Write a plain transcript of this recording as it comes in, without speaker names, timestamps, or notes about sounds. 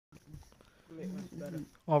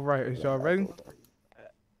All right, is y'all ready?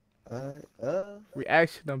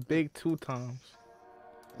 Reaction on Big Two Times.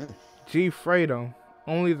 G Fredo,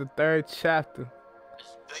 only the third chapter.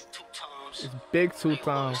 It's big two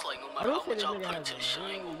times. I don't say this nigga has a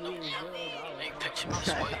really good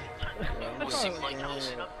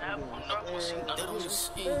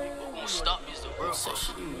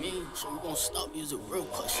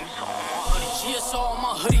GSR on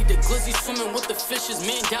my hoodie, the glizzy swimming with the fishes.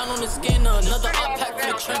 Man down on the skin, another op pack for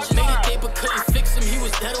the trenches. Made it day but couldn't fix him, he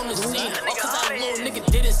was dead on the scene. All cause that little nigga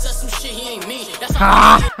didn't say some shit, he ain't me. That's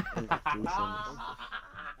how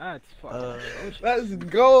Let's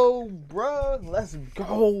go, bruh. Let's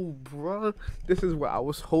go, bruh. This is what I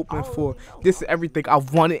was hoping for. This is everything I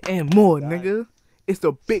wanted and more, nigga. It's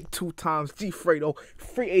the big two times. G Fredo,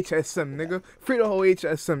 free HSM, nigga. Free the whole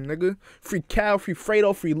HSM, nigga. Free Cal, free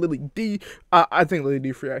Fredo, free Lily D. I think Lily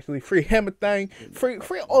D free actually. Free Hammer Thing. Free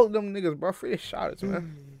all of them niggas, bro. Free the shouters,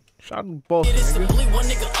 man. Shout out to both, nigga. One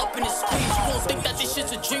nigga up in his squeeze. You gon' think that this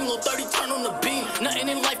shit's a dream. Little 30 turn on the beam. Nothing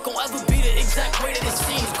in life gon' ever be the exact way that it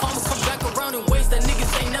seems. Karma come back around in ways that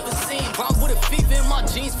niggas ain't never seen. Round with a fever in my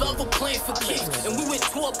jeans, forever playing for keeps. And we went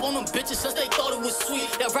two up on them bitches since they thought it was sweet.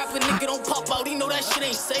 That rapper nigga don't pop out, he know that shit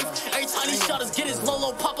ain't safe. Every time these shotters get his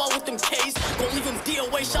Lolo pop out with them K's. Gon' leave him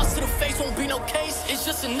DOA, shots to the face, won't be no case. It's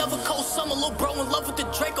just another cold summer, little bro in love with the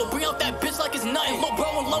Draco. Bring out that bitch like it's nothing. Little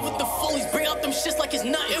bro in love with the Fullies, bring out them shits like it's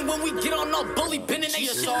nothing. When we get on our bully bin and they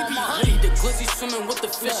shit, we be honey. The glizzy swimming with the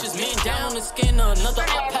fishes. Man down the skin, another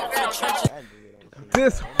op pack for the trenches.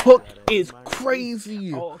 This hook is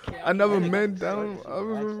crazy. Another man down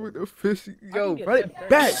with the fish. Yo, run it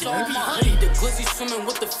back, man. The glizzy swimming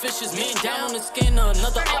with the fishes. Man down the skin,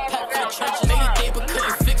 another op pack for the trenches. Made it day but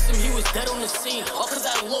couldn't fix him, he was dead on the scene. All cause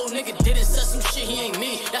that little nigga didn't say some shit, he ain't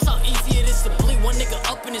me. That's how easy it is to bleed one nigga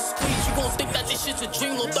up in his squeeze. You gon' think that this shit's a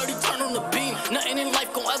dream, little 30 turn on the beam. Nothing in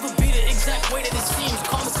life gon' ever be the exact way that it seems.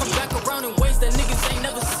 Karma come back around in ways that niggas ain't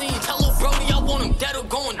never seen. Tell lil' Brody I want him dead or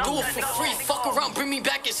go and do it for free. Fuck around, bring me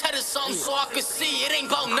back his head or something so I can see. It ain't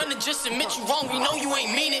about nothing, just admit you wrong. We know you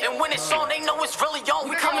ain't mean it. And when it's on, they know it's really on.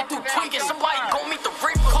 We coming through tweaking, somebody gon' meet the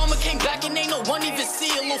reaper. Karma came back and ain't no one even see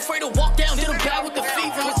it. Little afraid to walk down, did him bad with the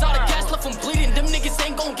fever. Was out of gas, left him bleeding. Them niggas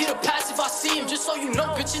ain't gon' get a pass if I see him. Just so you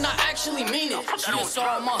know, bitch, and I actually mean it.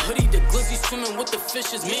 GSR on my hoodie, the glizzy swimming with the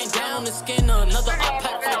fishes. Man down the skin, another op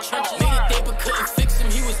pack for the trenches. Made it day but couldn't fix him,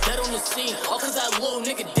 he was dead on the scene. All cause that little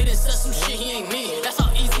nigga didn't say some shit, he ain't me. That's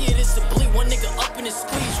how easy it is to bleed one nigga up in his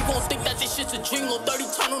squeeze. You gon' think that this shit's a dream, little 30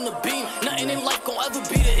 turn on the beam. Nothing in life gon' ever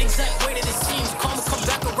be the exact way that it seems. Karma come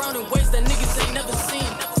back around in ways that niggas ain't never seen.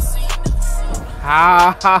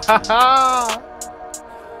 Ha ha ha ha.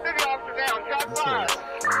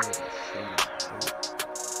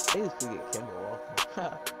 They used to get Kimber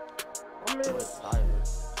Walker.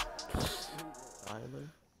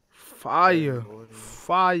 Fire.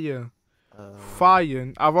 Fire.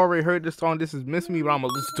 Fire. I've already heard this song, This Is Miss Me, but I'm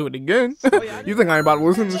gonna listen to it again. You think I ain't about to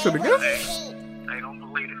listen to this shit again? They don't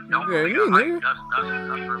believe it. Don't believe it. Like, that's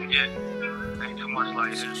really it. Ain't too much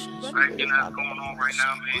like this. Everything that's going on right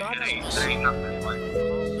now, man, it ain't nothing like.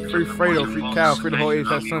 Free Fredo, free Cal, free the whole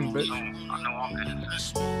HSM, bitch. I know I'm getting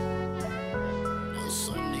this.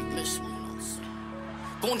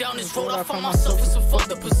 Going down this road, I found myself in some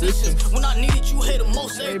fucked up positions. When I needed you here the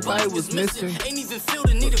most, everybody was missing. Ain't even feel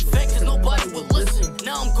the need of vent, cause nobody would listen.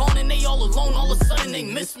 Now I'm gone and they all alone, all of a sudden they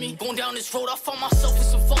miss me. Going down this road, I found myself in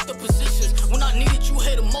some fucked up positions. When I needed you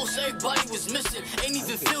here the most, everybody was missing. Ain't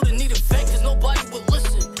even feel the need of vent, cause nobody would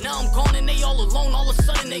listen. Now I'm gone and they all alone, all of a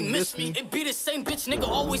sudden they miss me. It be the same bitch nigga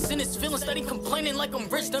always in his feelings, steady complaining like I'm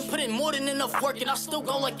rich. Done put in more than enough work and I still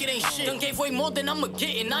go like it ain't shit. Done gave way more than I'ma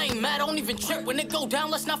get and I ain't mad, I don't even trip. When it go down,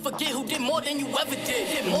 let's not forget who did more than you ever did.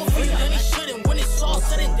 Did more for you than he shouldn't. When it's all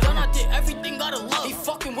said and done, I did everything out of love. He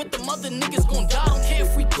fucking with them other niggas gon' die, don't care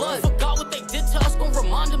if we blood. Forgot what they did to us, gon'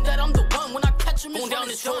 remind them that I'm the one. When I catch him, going down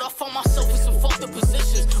this road, I found myself in some fucked up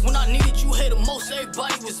positions. When I needed you here the most,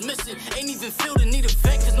 everybody was missing. Ain't even feel the need of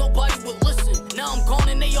vent, cause nobody would listen. Now I'm gone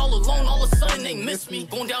and they all alone, all of a sudden they miss me.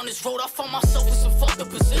 Going down this road, I found myself in some fucked up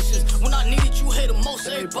positions. When I needed you here the most,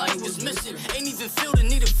 everybody was missing. Ain't even feel the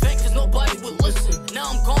need of vent, cause nobody would listen. Now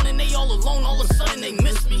I'm gone and they all alone, all of a sudden they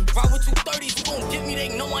miss me. Ride with 230s, you gon' get me, they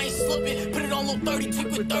know I ain't slipping. Put it on low 30,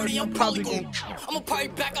 tweak with 30, I'm probably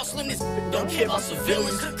back out slim this. Don't care about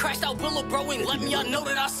civilians. Could've crashed out Willow, bro, ain't let me, I know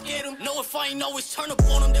that I scared him. Know if I ain't always turn up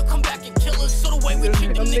on them, they'll come back and kill us. So the way we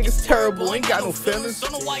treat them niggas terrible, ain't got no feelings.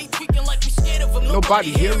 Don't know why he tweaking like we scared of him.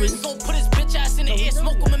 Nobody hear it. Don't put his bitch ass in in the air,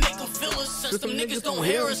 smoke them and make them feel us. Since them niggas don't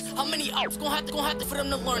hear us, how many ops gon' have to for them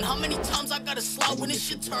to learn? How many times I gotta slide when this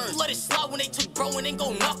shit turns? Let it slide when they took bro and then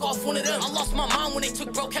go knock off one of them. I lost my mind when they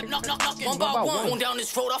took bro, kept knocking one by one. Going down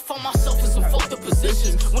this road, I found myself in some fucked up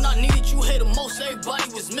positions. When I needed you here the most,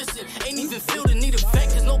 everybody was missing. Ain't even feel the need of vet,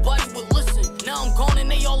 cause nobody would listen. Now I'm gone and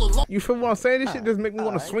they all alone. You feel what I'm saying? This shit just make me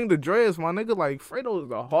want to swing the dreads, my nigga. Like, Fredo is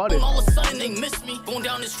the hardest. All of a sudden they miss me. Going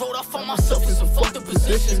down this road, I found myself in some fucked up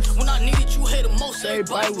positions. When I needed you here the most,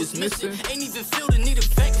 everybody was missing. Ain't even feel the need of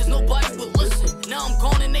vet, cause nobody would listen. Now I'm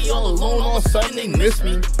gone and they all alone. All of a sudden they miss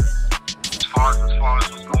me. As far as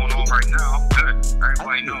what's going on right now, I'm good.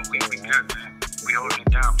 Everybody know we good, man. We holding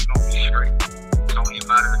it down. We gonna be straight. It's only a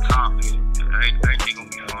matter of time, man. Everything gonna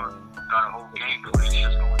be hard. Got a whole game plan. It's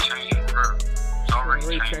just gonna change forever. It's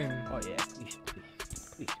already changing. Oh yeah,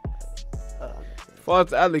 please. As far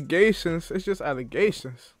as allegations, it's just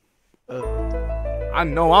allegations. I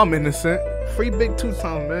know I'm innocent. Free Big 2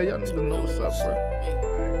 times, man. Y'all need to know what's up, bro.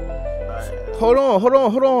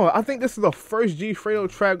 Hold on. I think this is the first G Fredo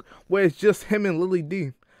track where it's just him and Lily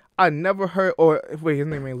D. I never heard, or wait, his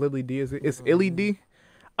name ain't Lily D, is it? It's Illy D.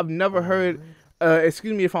 I've never heard,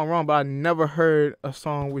 excuse me if I'm wrong, but I never heard a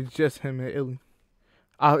song with just him and Illy.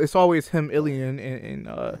 It's always him, Illy, and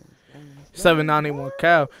 7981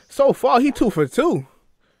 Cal. So far, he 2 for 2.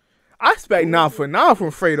 I expect 9 for 9 from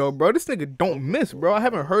Fredo, bro. This nigga don't miss, bro. I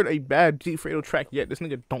haven't heard a bad G Fredo track yet. This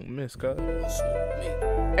nigga don't miss, cuz.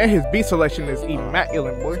 And his beat selection is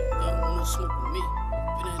immaculate, boy.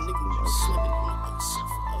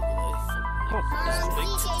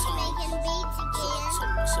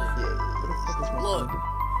 Look,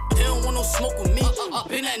 they don't want no smoke with me. I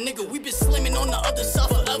been that nigga, we been slimming on the other side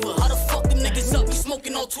forever. How the fuck them niggas up? We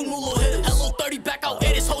smoking on 2 new little hitters. Hello 30 back out,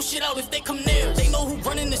 air this whole shit out if they come near. They know who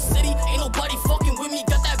running the city, ain't nobody fucking with me.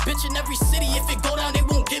 Got that bitch in every city, if it go down they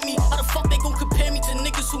won't get me. How the fuck they gon' compare me to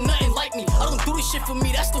niggas who nothing like me? I don't do this shit for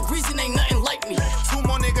me, that's the reason ain't nothing like me. 2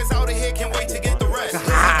 more niggas out of here, can't wait to get the rest.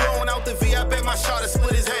 Blowing out the V, I bet my shot has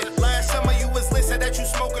split his head. Last summer you was listening that you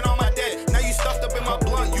smoking on my dead. Now you stuffed up in my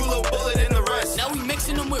blunt, you little bullet in the rest. Now we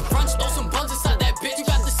mixing them with brunch, throw some buns inside that bitch. You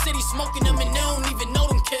got the city smoking them and they don't even know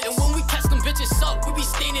them kids. And when we catch them bitches up, we be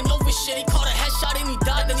staining over shit. He caught a headshot and he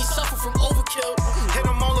died, then he suffered from overkill. Hit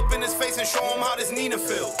him all up in his face and show him how this Nina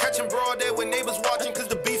feel. Catching broad there with neighbors watching cause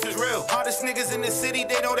the beef is real. Hottest niggas in the city,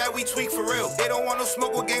 they know that we tweak for real. They don't want no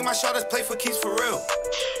smoke with gang, my shot is play for keeps for real.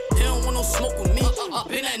 They don't want no smoke with me. I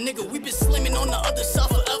been that nigga, we been slimming on the other side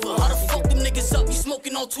forever. How the fuck them niggas up? We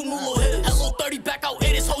smoking on 2 new little hitters. Hello 30 back out,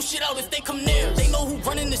 air this whole shit out if they come near. They know who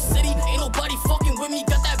running the city, ain't nobody fucking with me.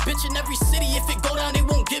 Got that bitch in every city, if it go down they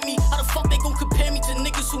won't get me. How the fuck they gon' compare me to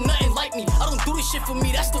niggas who nothing like me? I don't do this shit for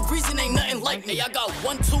me, that's the reason ain't nothing like me. I got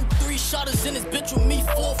 1, 2, 3 shotters in this bitch with me,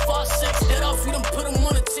 4, 5, 6. Dead off, we done put them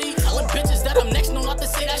on a tee. Telling bitches that I'm next, no not to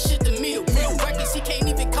say that shit to me. The real records, he can't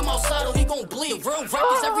even come outside or he gon' bleed. The real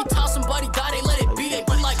records, every time somebody die, they let it be. They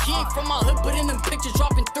be like, he ain't from my hood, but in them pictures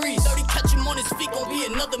dropping 3s. 30 catch him on his feet, gon' be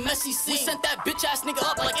another messy scene. We sent that bitch ass nigga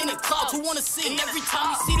up like in the clouds, who wanna see? And every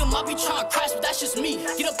time we see them, I be trying to crash, but that's just me.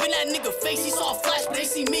 Get up in that nigga face, he saw a flash, but they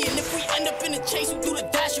see me. And if we end up in a chase, we do the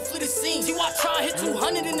dash, you flee the scene. See why I try and hit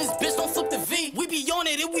 200 in this bitch, don't flip the V. We be on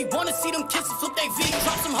it if we wanna see them kids flip they V.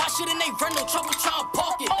 Drop some hot shit and they run, no trouble trying to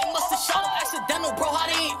park it. They must have shot him accidental, bro, how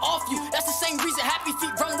they ain't off you? That's the same reason Happy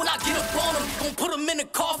Feet run when I get up on them. Gon' put them in the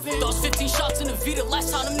coffin. Those 15 shots in the V, the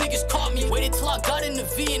last time them niggas caught me. Waited till I got in the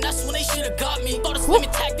V, and that's when they should've got me. Thought a slim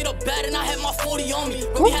and tagged it up bad, and I had my 40 on me.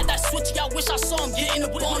 When we had that switch, I wish I saw him getting the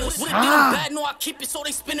bonus. Would've been bad, no, I keep it, so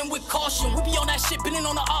they spinning with caution. We be on that shit, been in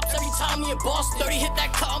on the ops every time we in Boston. 30 hit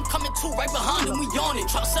that cut, I'm coming too, right behind him, we on it.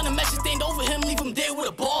 Try to send a message, stand over him, leave him there with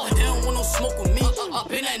a ball. They don't want no smoke with me. I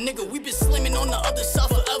been that nigga, we been slimming on the other side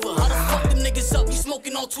forever. How the fuck them niggas up? We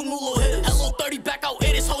smoking on 2 new little hitters. Hello 30 back out,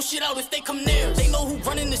 air this whole shit out if they come near. They know who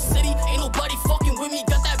running the city, ain't nobody fucking with me.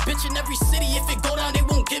 Got that bitch in every city, if it go down they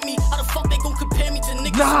won't get me. How the fuck they gon' compare me to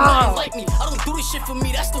niggas who nothing like me? I don't do this shit for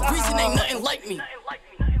me, that's the reason ain't nothing like me.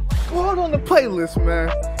 Going on the playlist, man.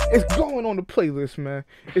 It's going on the playlist, man.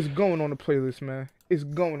 It's going on the playlist, man. It's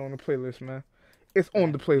going on the playlist, man. It's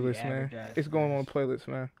on the playlist, man. It's going on the playlist,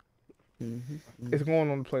 man. It's going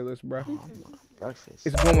on the playlist, bro.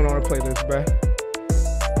 It's going on the playlist, bro.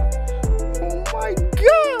 Oh my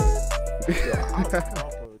god!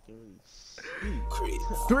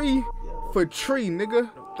 3 for tree, nigga.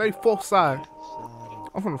 34th side.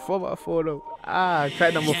 I'm from the 4x4 though.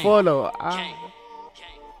 Track number 4 though.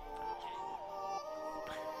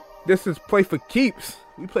 This is play for keeps.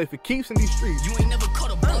 We play for keeps in these streets. You ain't never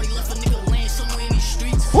caught a body, left a nigga laying somewhere in these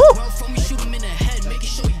streets. Run from me, shoot him in the head, making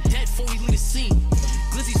sure he dead before we leave the scene.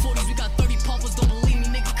 Glizzy's 40s, we got 30 poppers, don't believe me,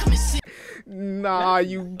 nigga, come and see. Nah,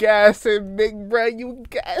 you gassing, big bro. You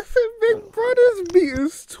gassing, big bro. This beat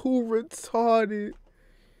is too retarded.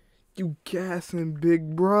 You gassing,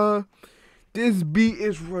 big bro. This beat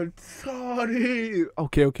is retarded.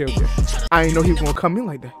 Okay. I ain't know he was gonna come in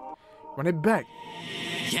like that. Run it back.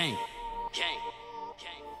 Gang.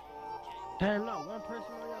 Damn, not one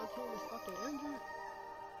person on y'all team is fucking injured.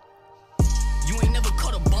 You ain't never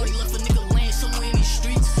caught a body, left a nigga laying somewhere in these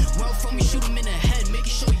streets. Run from me, shoot him in the head, making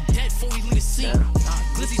sure he dead before we leave the scene.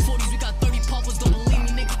 Glizzy's 40s, we got 30 poppers, don't believe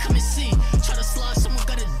me, nigga, come and see. Try to slide, someone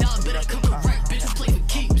gotta die, better come correct, bitch, we play for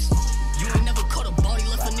keeps. You ain't never caught a body,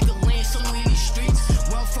 left a nigga laying somewhere in these streets.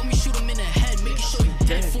 Run from me, shoot him in the head, making sure he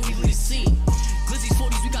dead before we leave the scene. Glizzy's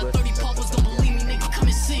 40s, we got 30 poppers, don't believe me, nigga, come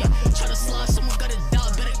and see. Try to slide, someone gotta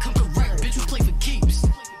die, better come correct, bitch, we play for keeps.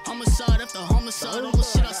 Homicide after homicide, all the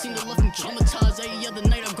shit I seen that left me traumatized. Every other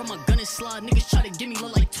night I grab my gun and slide. Niggas try to give me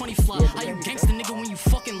look like 20 fly. How you gangsta nigga when you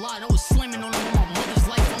fucking lied? I was slamming on him on my mother's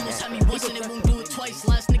life. Almost had me once and it won't do it twice.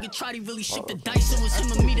 Last nigga tried, he really shook the dice. It was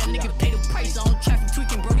him and me, that nigga paid the price. I don't traffic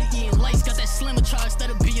tweaking, bro, he eating lights. Got that slammer try instead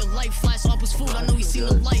of be a light. Flash off his food, I know he seen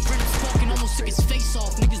the light. Brandon sparking, almost took his face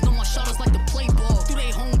off. Niggas know my shotters like to play ball. Through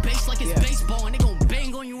they home base like it's baseball. And they gon'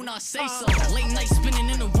 bang on you when I say so. Late night spinning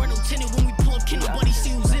in the rental tenant. When we pull up, can nobody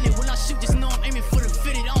see who's in it. When I shoot, just know I'm aiming for the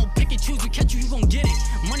fitted. I don't pick and choose, we catch you, you gon' get it.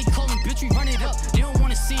 Money calling, bitch, we run it up. They don't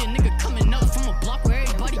wanna see a nigga coming up from a block where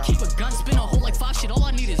everybody keep a gun. Spin a hole like 5 shit, all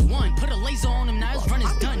I need is one. Put a laser on him, now his run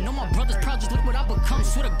is done. Know my brother's proud, just look what I become.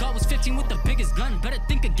 Swear to God, was 15 with the biggest gun. Better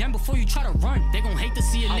think again before you try to run. They gon' hate to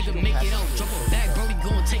see a nigga make it out. Drop a bag, bro, we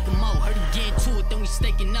gon' take him out. Heard him get into it, then we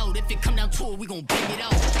staking out. If it come down to it, we gon' bang it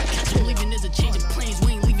out. Catch him leaving, there's a change of plans.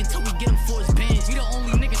 We ain't leaving till we get him for his bands. We the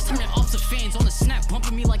only niggas turning off the fans. On the snap,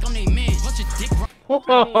 bumping me like I'm they man. Bunch of dick.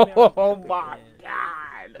 Oh my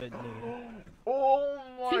god. Oh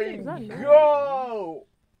my god.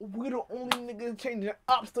 We the only niggas changing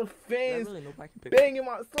ops to fans, banging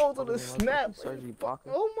my soul to the snap.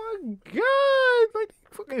 Oh my god, like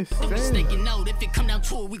fucking staking out. If it come down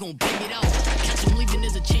to it, we gon' bang it out. Catch him leaving,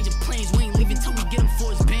 there's a change of plans. We ain't leaving till we get him for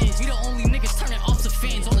his bands. We the only niggas turning off the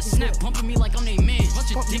fans. On the snap, bumping me like I'm they man.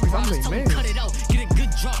 Bunch of dick riders, tell him cut it out. Get a good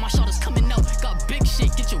drop, my shot is coming out. Got big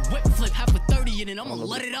shit, get your whip flip, half a 30 in it, I'ma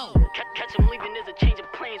let it out. Catch him leaving, there's a change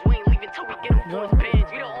of plans. We ain't leaving till we get him for his bands.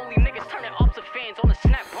 We the only niggas turning off the fans. On the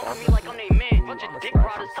snap, bumping me like I'm they man. Bunch of dick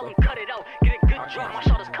riders, tell him cut it out. Get a good drop, my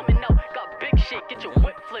shot is coming out. Got big shit, get your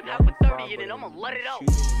whip flip, half a 30 in it, I'ma let it out.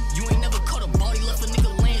 You ain't never caught a body, left a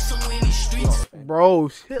nigga laying somewhere in these streets. Bro,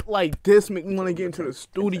 shit like this make me wanna get into the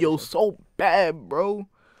studio so bad, bro.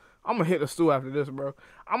 I'm gonna hit the stool after this, bro.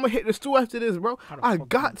 I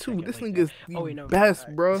got to. This nigga's the best,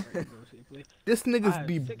 bro. This nigga's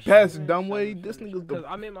the best, dumb way. This nigga's the.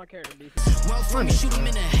 I'm in my character. Well, from me, shoot him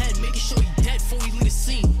in the head, making sure he dead before we leave the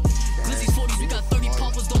scene. Glizzy's 40s, we got 30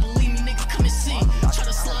 poppers, don't believe me, nigga, come and see. Try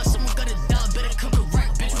to slide, someone gotta die, better come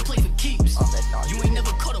correct, bitch, we play for keeps. You ain't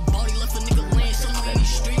never caught a body, left a nigga laying somewhere in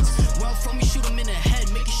these streets. Well, from me, shoot him in the head,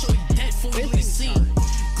 making sure he dead before we leave the scene.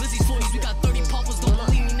 Glizzy's 40s, we got 30 poppers, don't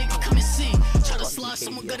believe me, nigga, come and see. Try to slide,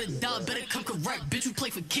 someone gotta die, better come correct, bitch, we play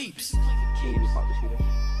for keeps.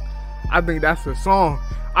 I think that's the song.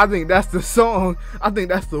 I think that's the song. I think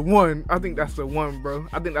that's the one. I think that's the one, bro.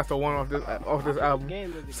 I think that's the one off this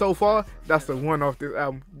album. So far, that's the one off this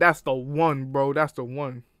album. That's the one, bro. That's the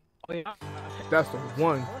one. That's the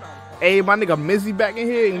one. Hey, my nigga Mizzy back in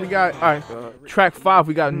here, and we got alright. Track 5,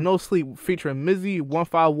 we got No Sleep featuring Mizzy,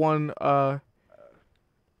 151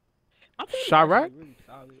 Shot Rack.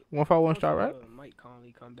 151 Shot Rack. Mike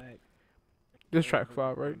Conley come back. This track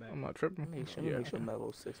 5, right? I'm not tripping. Make sure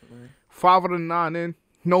level 6, man. 5 of the 9 in.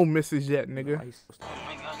 No misses yet, nigga.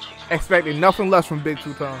 Expecting nothing less from Big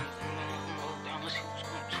Two Time.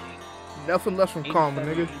 Nothing less from Karma,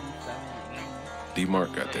 nigga.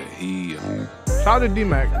 D-Mark got that heat. Shout out to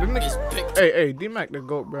D-Mac. Hey, D-Mac the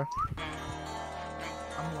GOAT, bro.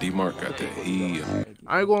 D-Mark got that heat.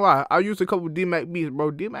 I ain't gonna lie. I used a couple D-Mac beats,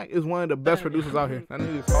 bro. D-Mac is one of the best producers out here. That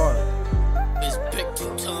nigga is hard. It's Big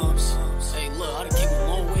Two Times. Hey, look, I done came a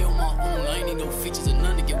long way on my own. I ain't need no features or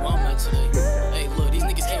none to get where I'm at today. Hey, look, these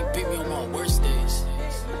niggas can't beat me on my worst days.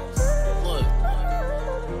 Look,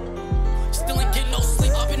 still ain't getting no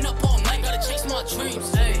sleep. I've been up all night, gotta chase my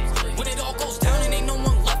dreams. Hey, when it all goes down and ain't no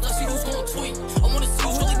one left, I see who's gonna tweet. I wanna see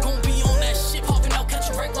who's really gonna be on that shit, popping out, catch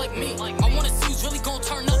a wreck like me. I wanna see who's really gonna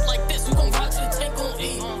turn up like this, who gon' ride to the tank gon'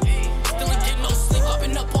 eat. Still ain't getting no sleep. I've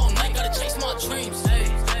been up all night, gotta chase my dreams. Hey,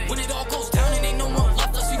 when it all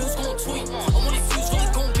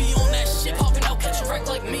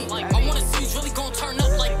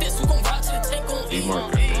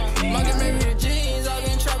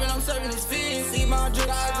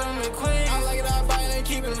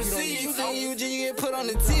tweets. You think you get put on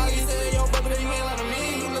the T. I said, yo, brother, you ain't like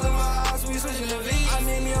me. Look at my eyes, we switching the V. I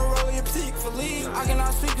need me a roll of your petite for leave. I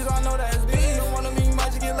cannot speak cause I know that it's beef. Don't wanna be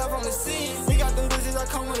much to get left on the scene. We got them bitches that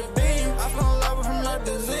come with a beam. I feel in love from like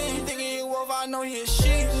the Z. Thinking you wolf, I know you a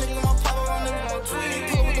sheep. Nigga, my papa, my nigga, my tweet.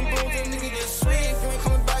 Play with them bros, that nigga get sweet. You ain't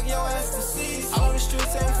coming back, your ass to see. I know the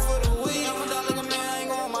streets ain't for the weed. I'm down like a man, I ain't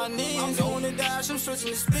going on my knees. I'm doing the dash, I'm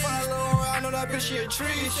switching the speed. I know that bitch, she a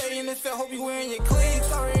tree. Shady in the fit, hope you wearing your cleats.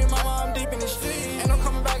 Sorry, mama, I'm deep in the street. Ain't no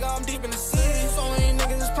coming back, I'm deep in the city. So many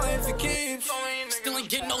niggas is playing for keeps. Still ain't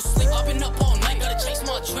getting no sleep, I've been up all night, gotta chase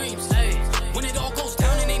my dreams. Hey, when it all goes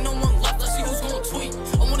down and ain't no one left, let's see who's gonna tweet.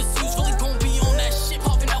 I wanna see who's really gonna be on that shit,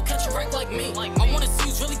 popping out, catch a wreck like me. I wanna see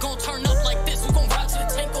who's really gonna turn up like this, who gon' ride to the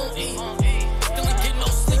tank gon' eat. Still ain't getting no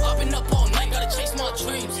sleep, I've been up all night, gotta chase my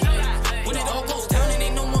dreams. When it all goes down and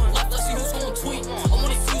ain't no one left, let's see who's gonna tweet. I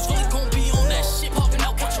wanna see who's really gonna be on that shit, popping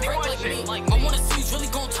out, catch a wreck like me. I wanna see who's really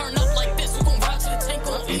gonna turn up like this, who gon' ride to the tank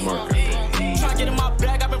gon' eat. Tryna get in my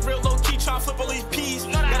bag, I've been real low key, tryna flip all these peas.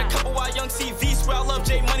 Got a couple wild young CVs, swear I love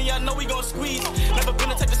J Money, I know we gon' squeeze. Never been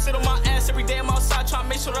the type to sit on my ass every day, I'm outside tryna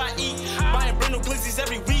make sure that I eat. Buying brand new glizzies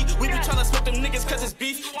every week, we be tryna smoke them niggas cause it's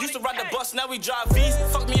beef. Used to ride the bus, now we drive V's.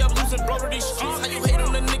 Fuck me up, losing bro to these streets. How you hate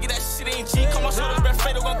on the nigga, that shit ain't G. Call my shoulders, red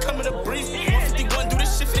fredo gon' come in a breeze. 151, do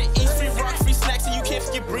this shit for the east. Free rocks, free snacks, and you can't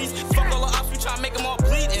forget breeze. Fuck all the ops, we tryna make them all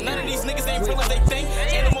bleed. And none of these niggas ain't real as they think.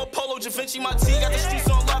 Animal Polo, Da Vinci, my T. Got the streets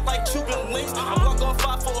on lock like Cuban links. I walk on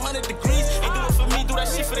 400 degrees. Ain't do it for me, do that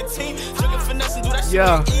shit for the team. Jugging finesse and do that shit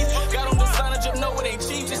for the ease. Got on the sign, I just know it ain't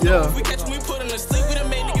cheap. Just know if we catch them, we put them to sleep. We done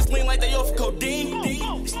made niggas lean like they off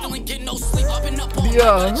codeine. Still ain't getting no sleep, I've been up all night,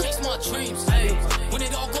 gotta chase my dreams. Hey, when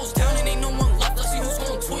it all goes down and ain't no one left, let's see who's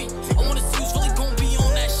gonna tweet. I wanna see who's really gonna be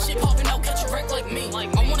on that shit, popping out, catch a wreck like me. I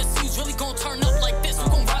wanna see who's really gonna turn up like this, who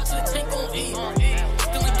gon' ride to the tank gon' eat.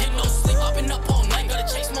 Still ain't getting no sleep, I've been up all night, gotta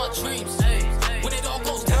chase my dreams. Hey, when it all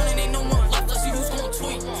goes down and ain't no one left, let's see who's gonna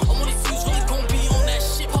tweet. I wanna see who's really gonna be on that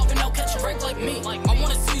shit, popping out, catch a wreck like me. I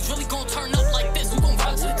wanna see who's really gonna turn up like this, who gon'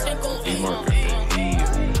 ride to the tank gon' eat.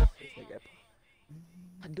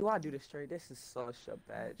 Do I do this straight? This is such a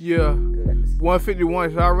bad. Yeah.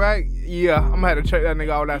 151 is alright? Yeah, I'm gonna have to check that nigga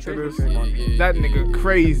out after this. That nigga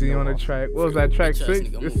crazy on the track. What was that, track 6?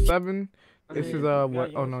 This 7? This is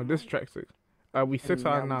what? Oh no, this is track 6. We 6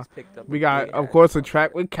 out now. We got, of course, a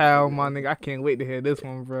track with Cal, my nigga. I can't wait to hear this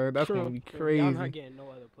one, bro. That's gonna be crazy.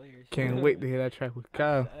 Can't wait to hear that track with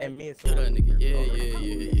Cal. And me, it's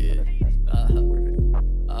Yeah.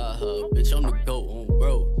 Bitch, I'm the GOAT on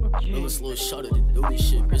bro. Realest little shot to do this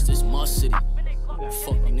shit. Bitch, this my city.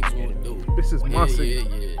 Fuck you niggas wanna do. This is my city.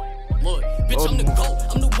 Look, bitch, I'm the GOAT.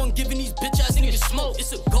 I'm the one giving these bitch ass niggas smoke.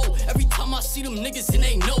 It's a go. Every time I see them niggas and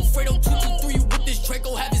they know. Fredo 223 with this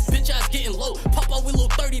Draco, have his bitch ass getting low. Pop out with Lil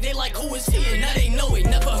 30, they like, who is he? And now they know it.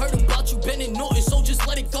 Never heard about you, Ben and Norton, so just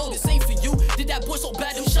let it go. This ain't for you. Did that boy so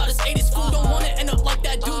bad, them shotters ate his food. Don't wanna end up like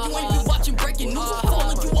that dude. You ain't been watching breaking news.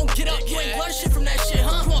 Falling, you won't get up. You ain't learn shit from that shit,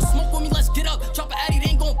 huh? You wanna smoke with me? Let's get up. Drop a addy,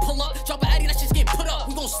 they ain't gon' pull up. Drop a addy, that shit's getting put up.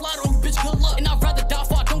 We gon' slide on you, bitch. Good luck. And I'd rather die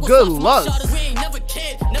for I don't go good luck. We ain't never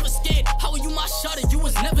cared, never scared. How are you my shotter? You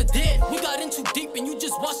was never dead. We got in too deep and you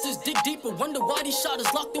just watched us dig deeper. Wonder why these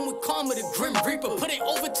shotters locked in with Karma, the Grim Reaper. Put in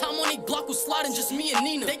overtime on they block with sliding, just me and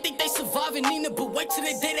Nina. They think they surviving Nina, but wait till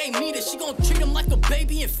they day they meet her. She gon' treat them like a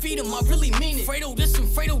baby and feed them. I really mean it. Fredo this and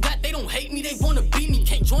Fredo that, they don't hate me, they wanna beat me.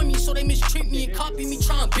 Can't join me, so they mistreat me and copy me,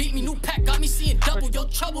 try and beat me. New pack got me seeing double, yo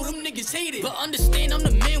trouble, them niggas hate it. But understand I'm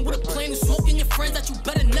the man with a plan who's smoking your friends that you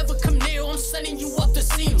better never come near. I'm sending you up the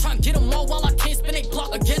scene, try and get them all while I can't spin a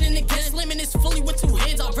block again and again. Slamming this fully with 2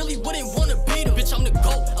 hands, I really wouldn't wanna beat them. Bitch, I'm the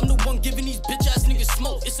GOAT, I'm the one giving these bitch ass niggas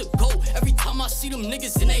smoke. It's a go. Every time I see them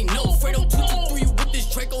niggas and they know. Fredo 223 with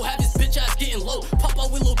this Draco, have his bitch ass getting low. Pop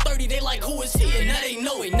out with Lil 30, they like, who is he? And now they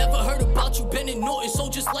know it. Never heard about you, Ben and Norton, so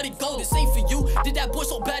just let it go. This ain't for you. Did that boy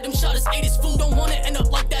so bad, them shotters ate his food. Don't wanna end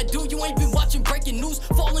up like that dude. You ain't been watching breaking news.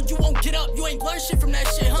 Falling, you won't get up. You ain't learn shit from that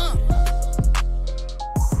shit, huh?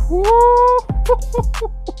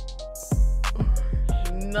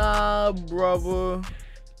 Nah, brother.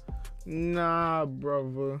 Nah,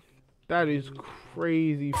 brother. That is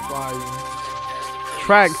crazy fire.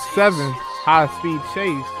 Track 7, High Speed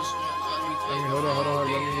Chase. Let me hold on. Let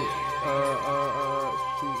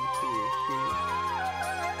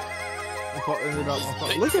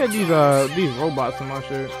me look at these robots in my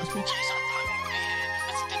shirt.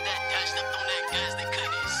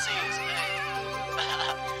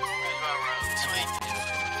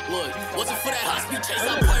 Look, wasn't for that high speed chase,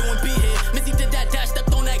 I probably wouldn't be here. Missy did that dash,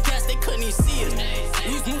 stepped on that gas, they couldn't even see it.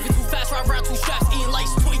 We was moving too fast, right around 2 straps, eating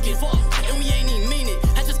lights, tweaking. And we ain't even mean it.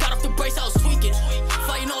 I just got off the brace, I was tweaking.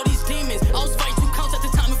 Fighting all these demons. I was fighting 2 counts at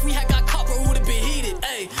the time. If we had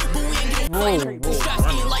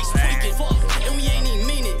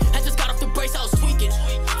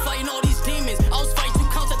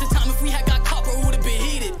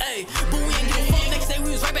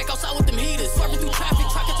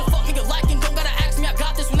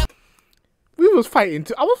fighting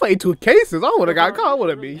two cases. I would have got caught. I would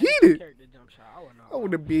have been heated. I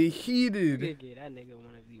would have been heated. That nigga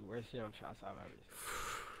one of the worst jump shots I've ever seen.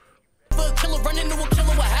 Killer run into a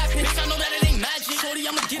killer, what happened? Bitch, I know that it ain't magic. Shorty,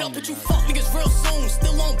 I'ma get up with you fuck niggas real soon.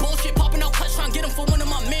 Still on bullshit, popping out cuts, trying to get them for one of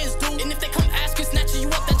my mans, dude. And if they come asking, snatching you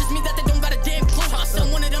up, that just means that they don't got a damn clue. Trying to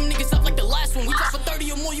send one of them niggas up like the last one. We drop for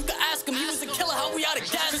 30 or more, you can ask him. He was a killer, how we out of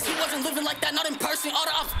gas? Cause he wasn't living like that, not in person. All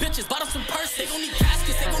the ops bitches, bought him some purses. They gon' need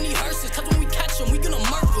caskets, they gon' need hearses. Cause when we catch them, we gonna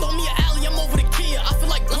murder. Throw me an alley, I'm over the Kia. I feel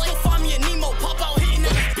like let's go find me a Nemo. Pop out hitting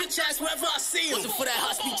that bitch ass wherever I see him. Wasn't for that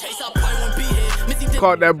high speed chase, I probably wouldn't be here.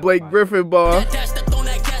 Caught that Blake Griffin ball.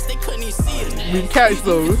 We catch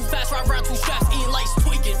those. Fast right around two straps, eating lights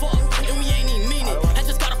tweaking. And we ain't even mean it. I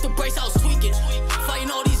just got off the brace, I was tweaking. Fighting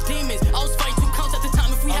all these demons. I was fighting 2 counts at the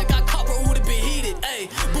time. If we had got caught, bro, it would've been heated. Ay,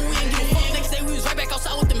 but we ain't give a fuck. Next day we was right back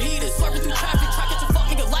outside with them heaters. Swerving through traffic, try to catch a fuck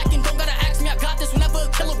nigga lacking. Don't gotta ask me, I got this. Whenever a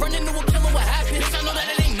killer run into a killer, what happens? I know that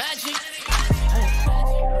it ain't magic.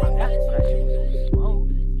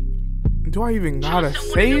 Do I even gotta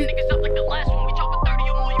say it?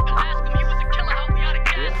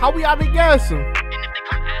 How we out of gas him?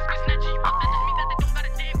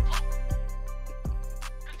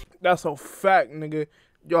 That's a fact, nigga.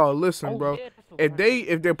 Y'all listen, bro. If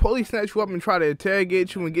the police snatch you up and try to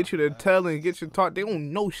interrogate you and get you to tell and get you to talk, they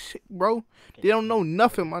don't know shit, bro. They don't know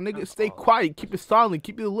nothing, my nigga. Stay quiet, keep it silent,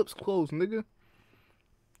 keep your lips closed, nigga.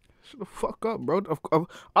 Shut the fuck up, bro.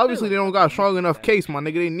 Obviously, they don't got a strong enough case, my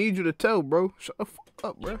nigga. They need you to tell, bro. Shut the fuck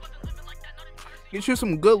up, bro. Get you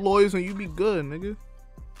some good lawyers and you be good, nigga.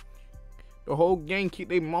 The whole gang keep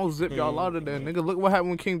their mouth zipped, y'all out of there, nigga. Look what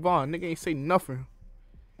happened with King Von. Nigga ain't say nothing.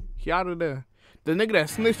 He out of there. The nigga that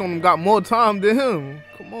snitched on him got more time than him.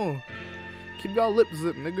 Come on. Keep y'all lips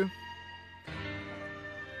zipped, nigga.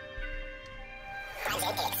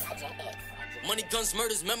 Money, guns,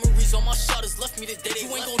 murders, memories, all my shotters left me today. You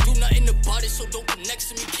ain't gon' do nothing about it, so don't connect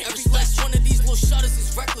to me. Every last one of these little shotters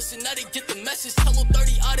is reckless, and now they get the message. Tell 30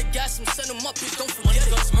 out of gas and send them up, bitch, don't forget it.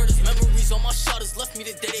 Guns, murders, memories, all my shotters left me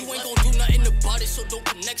today. You ain't gon' do nothing about it, so don't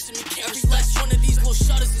connect to me. Every last one of these little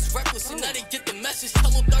shotters is reckless, and now they get the message. Tell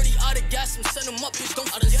 30 out of gas and send them up, bitch, don't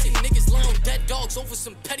forget it. I done seen niggas lie on dead dogs over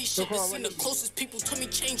some petty shit. This seen the closest people to me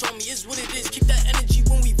change on me, is what it is. Keep that energy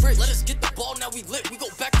when we rich. Let us get the ball, now we lit. We go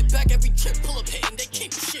back to back every trip, pull up hitting, they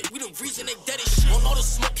can't do shit. We the reason they dead as shit. On all the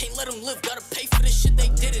smoke, can't let them live. Gotta pay for this shit they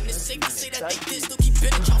did, and it's safe to say that they did. Still keep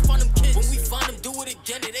bidding, y'all find them kids. When we find them, do it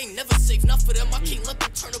again. It ain't never safe, not for them. I can't let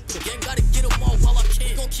them turn up again. Gotta get them all while I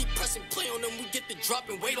can. We gon' keep pressing play on them. We get the drop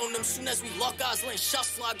and wait on them. Soon as we lock eyes, letting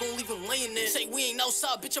shots fly, gon' leave them laying there. Say we ain't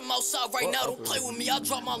outside, bitch, I'm outside right now. Don't play with me. I'll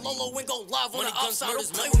drop my Lolo and go live on the outside.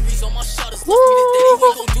 Don't play with me. On my shotters, left me today. You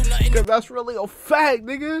ain't gon' do nothing. Cause that's really a fact,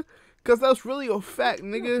 nigga. Cause that's really a fact,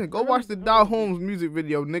 nigga. Go watch the Dow Holmes music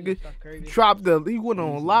video, nigga. He went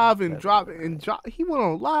on live and dropped. He went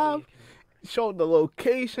on live, showed the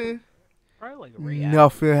location.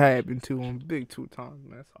 Nothing happened to him. Big 2 times,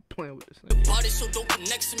 man. Stop playing with this nigga. So don't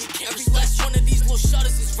connect to me. Every last one of these little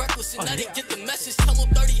shotters is reckless, and now they get the message. Tell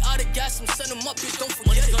 30 out of gas and send them up, bitch. Don't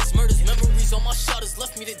forget it. Guns, murders, memories, all my shotters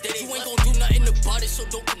left me today. You ain't gon' do nothing about it, so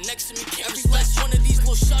don't connect to me. Every last one of these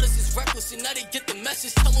little shotters is reckless, and now they get the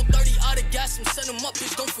message. Tell 30 out of gas and send them up,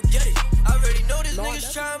 bitch. Don't forget it. I already know this niggas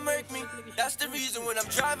try to murk me. That's the reason when I'm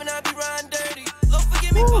driving, I be riding dirty. Lord,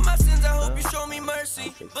 forgive me for my sins, I hope you show me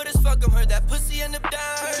mercy. But it's fuck, I'm heard that pussy end up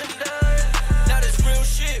dying. Now this real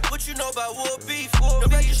shit, what you know about war beef? No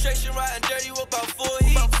registration, riding dirty, what about 4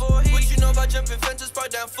 heat? What you know about jumping fences,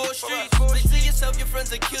 part down 4 streets? They see yourself, your friends,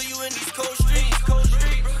 they kill you in these cold streets.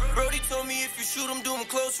 Brody told me if you shoot them, do them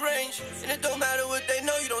close range. And it don't matter what they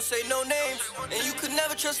know, you don't say no names. And you could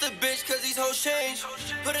never trust a bitch, cause these hoes change.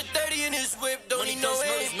 Put a 30 in his whip, don't need no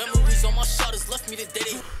aim. Memories on my shotters left me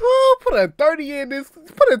today. Put a 30 in this.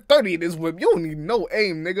 Put a 30 in this whip. You don't need no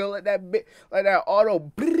aim, nigga. Like that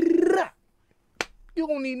auto. You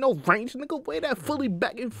don't need no range, nigga. Weigh that fully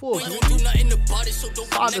back and forth. We don't do nothing about it, so don't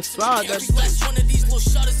side to side, that last one of these little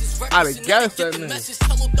shotters is out of gas, that nigga.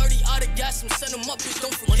 Tell 30 out of gas and send them up, bitch.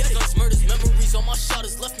 Don't forget it. Guns, murders, memories on my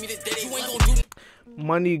shotters left me today. You ain't gon' do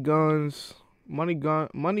money, guns,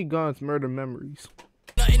 murder, memories.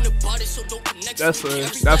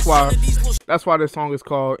 That's why this song is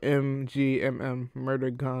called MGMM, murder,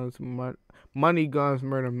 guns, money, guns,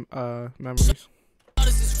 murder, memories.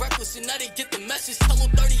 Reckless, and now they get the message. Tell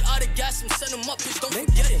 30 out of gas and send them up, bitch. Don't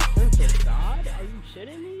forget it. God, are you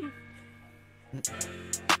shitting me?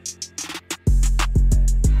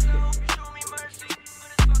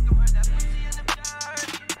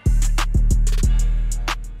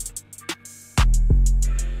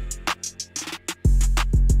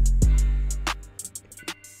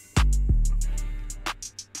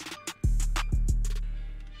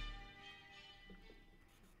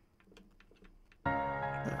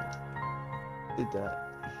 did that.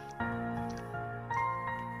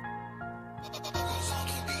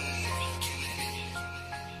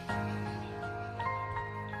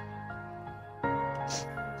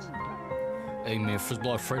 Hey man, first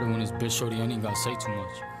block Fredo when this bitch shorty, I ain't even gotta say too much.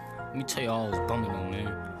 Let me tell you, I was bumming though,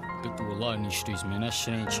 man. Been through a lot in these streets, man. That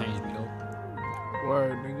shit ain't changed me though.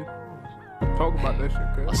 Word, nigga. Talk about that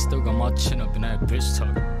shit, cuz. I still got my chin up in that bitch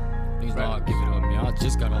tuck. Niggas know I give it up, man. I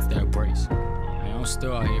just got off that brace. Man, I'm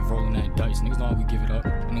still out here rolling that dice. Niggas know how we give it up.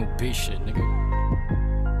 Ain't no bitch shit, nigga.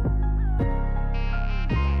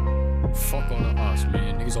 Fuck all the odds,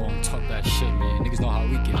 man. Niggas all on talk that shit, man. Niggas know how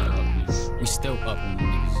we give it up, man. We still up on them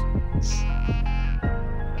niggas.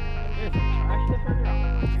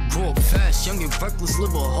 Grew up fast, young and reckless,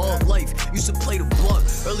 live a hard life. Used to play the block,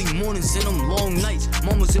 early mornings and them long nights.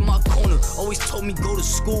 Mom was in my corner, always told me go to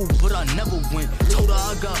school, but I never went. Told her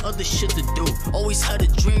I got other shit to do. Always had a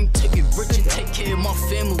dream to get rich and take care of my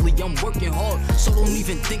family. I'm working hard, so don't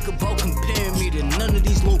even think about comparing me to none of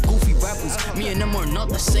these little goofy rappers. Me and them are not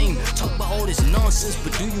the same. Talk about all this nonsense,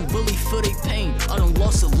 but do you really feel they pain? I done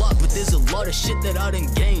lost a lot, but there's a lot of shit that I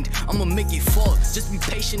done gained. I'ma make it fall, just be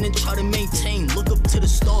patient and try to maintain. Look up to the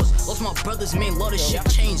stars. Lost my brothers, man, lot of shit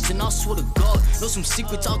changed. And I swear to God, know some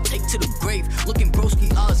secrets I'll take to the grave. Looking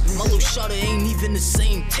broski eyes, my little shotter ain't even the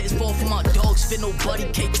same. Tears fall for my dogs, fit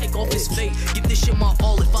nobody can't take off his fate. Give this shit my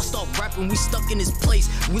all, if I start rapping, we stuck in this place.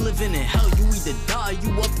 We living in hell, you either die,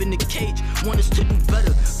 you up in the cage. Want us to do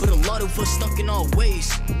better, but a lot of us stuck in our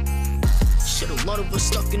ways. Shit, a lot of us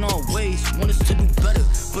stuck in our ways. Want us to do better,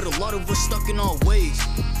 but a lot of us stuck in our ways.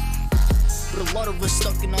 But a lot of us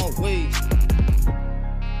stuck in our ways.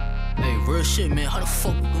 Hey, real shit, man. How the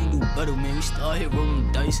fuck we gonna do better, man? We still out here rolling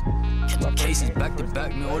the dice, catching cases back to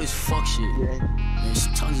back, man. All this fuck shit. Man,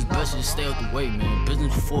 sometimes it's best to just stay out the way, man.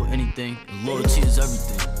 Business before anything, and loyalty is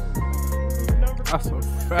everything. That's a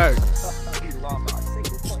fact.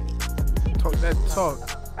 Talk that talk.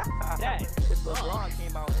 That, if LeBron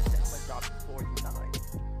came out and said, I'm gonna drop 49.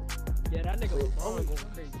 Yeah, that nigga was going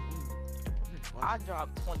crazy. I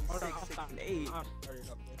dropped 26, 6, and 8.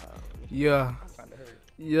 Yeah.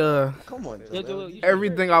 Yeah. Come on,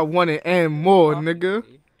 everything I wanted and more, nigga.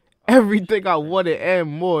 Everything I wanted and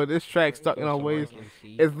more. This track, Stuck in Our Ways,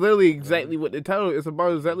 is literally exactly what the title is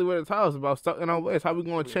about. Exactly what the title is about. Stuck in Our Ways. How we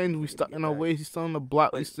gonna change? We stuck in our ways. We still on the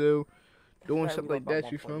block. We still doing shit like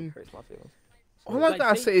that. You feel me? All I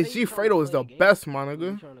gotta say is G Fredo is the best, my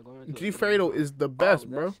nigga. G Fredo is the best,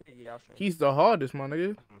 bro. He's the hardest, my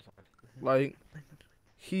nigga. Like,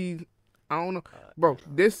 I don't know. Bro,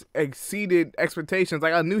 this exceeded expectations.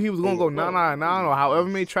 Like, I knew he was going to go 999 or however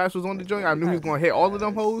many tracks was on the joint. I knew he was going to hit all of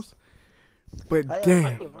them hoes. But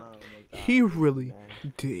damn, he really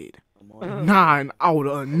did 9 out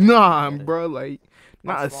of 9, bro. Like,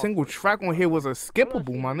 not a single track on here was a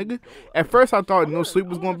skippable, my nigga. At first, I thought No Sleep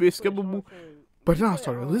was going to be a skippable. But then I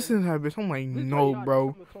started listening to that bitch. I'm like, no,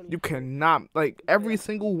 bro. You cannot. Like, every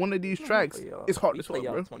single one of these tracks is hard as fuck,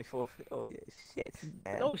 bro.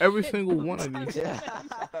 Every single one of these.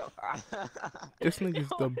 This nigga's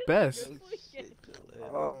the best.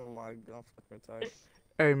 Oh my God, I'm fucking tired.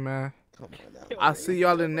 Hey, man. I'll see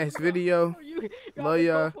y'all in the next video. Love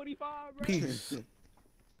y'all. Peace.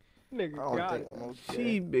 Nigga,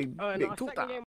 She big 2,000.